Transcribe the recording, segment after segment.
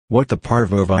What the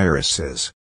parvovirus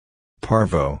is.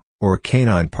 Parvo, or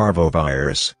canine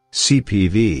parvovirus,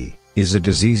 CPV, is a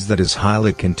disease that is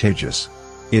highly contagious.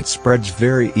 It spreads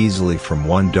very easily from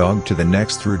one dog to the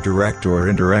next through direct or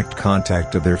indirect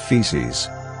contact of their feces.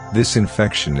 This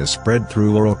infection is spread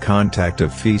through oral contact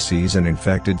of feces and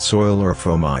infected soil or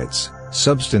fomites,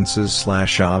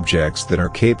 substances/objects that are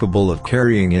capable of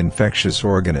carrying infectious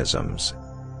organisms.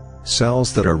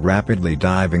 Cells that are rapidly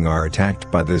diving are attacked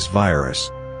by this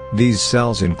virus. These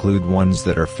cells include ones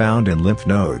that are found in lymph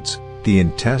nodes, the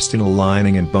intestinal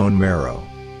lining and bone marrow.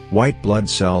 White blood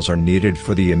cells are needed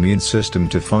for the immune system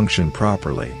to function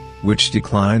properly, which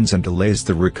declines and delays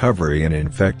the recovery in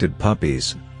infected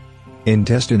puppies.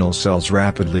 Intestinal cells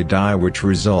rapidly die, which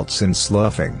results in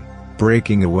sloughing,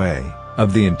 breaking away,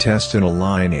 of the intestinal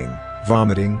lining,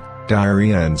 vomiting,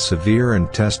 diarrhea and severe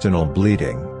intestinal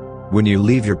bleeding. When you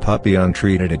leave your puppy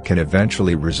untreated, it can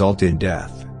eventually result in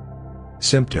death.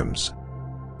 Symptoms.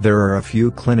 There are a few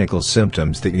clinical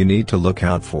symptoms that you need to look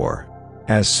out for.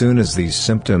 As soon as these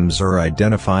symptoms are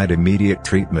identified, immediate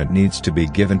treatment needs to be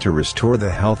given to restore the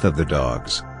health of the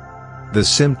dogs. The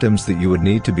symptoms that you would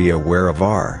need to be aware of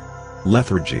are: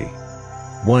 lethargy,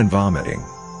 1. Vomiting,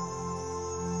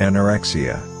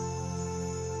 anorexia,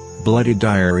 bloody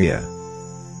diarrhea,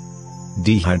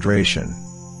 dehydration,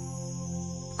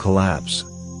 collapse.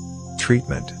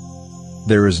 Treatment.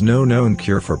 There is no known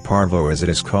cure for parvo as it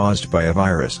is caused by a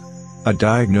virus. A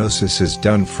diagnosis is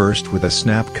done first with a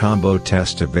SNAP combo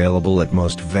test available at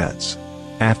most vets.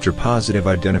 After positive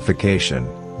identification,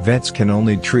 vets can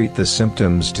only treat the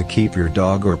symptoms to keep your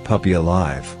dog or puppy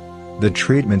alive. The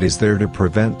treatment is there to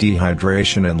prevent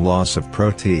dehydration and loss of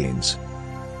proteins.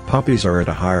 Puppies are at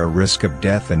a higher risk of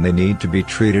death and they need to be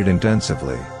treated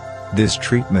intensively. This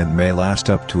treatment may last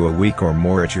up to a week or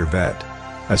more at your vet.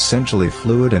 Essentially,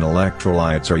 fluid and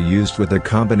electrolytes are used with a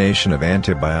combination of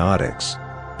antibiotics.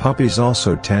 Puppies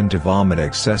also tend to vomit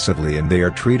excessively and they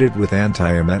are treated with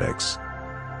antiemetics.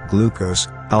 Glucose,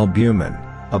 albumin,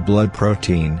 a blood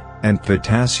protein, and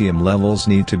potassium levels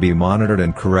need to be monitored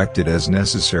and corrected as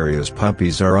necessary, as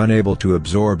puppies are unable to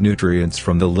absorb nutrients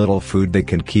from the little food they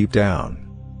can keep down.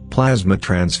 Plasma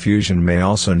transfusion may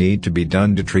also need to be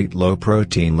done to treat low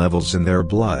protein levels in their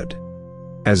blood.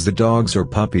 As the dogs or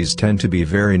puppies tend to be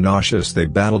very nauseous, they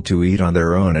battle to eat on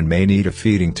their own and may need a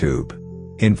feeding tube.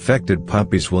 Infected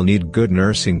puppies will need good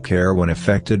nursing care when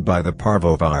affected by the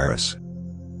parvovirus.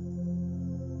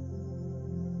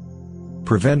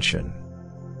 Prevention.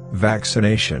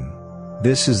 Vaccination.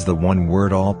 This is the one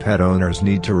word all pet owners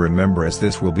need to remember, as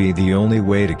this will be the only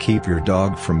way to keep your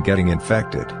dog from getting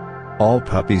infected. All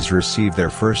puppies receive their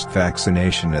first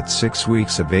vaccination at 6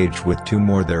 weeks of age, with 2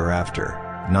 more thereafter,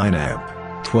 9 and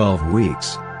 12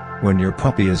 weeks. When your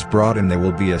puppy is brought in, they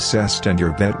will be assessed and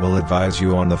your vet will advise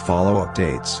you on the follow-up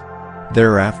dates.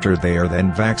 Thereafter they are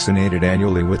then vaccinated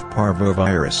annually with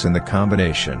parvovirus in the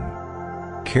combination.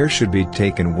 Care should be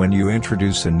taken when you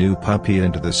introduce a new puppy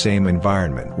into the same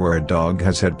environment where a dog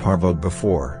has had parvo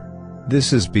before.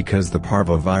 This is because the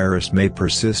parvovirus may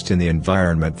persist in the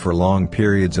environment for long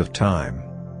periods of time.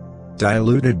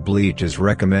 Diluted bleach is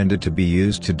recommended to be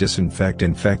used to disinfect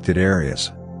infected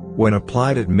areas. When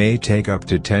applied, it may take up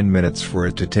to 10 minutes for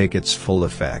it to take its full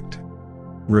effect.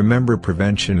 Remember,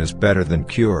 prevention is better than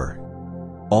cure.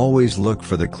 Always look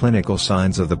for the clinical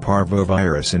signs of the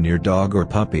parvovirus in your dog or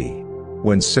puppy.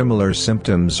 When similar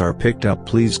symptoms are picked up,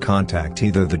 please contact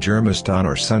either the Germiston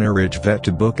or Sunneridge vet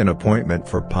to book an appointment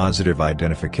for positive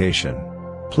identification.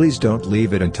 Please don't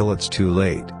leave it until it's too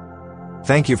late.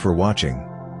 Thank you for watching.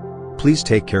 Please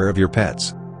take care of your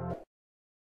pets.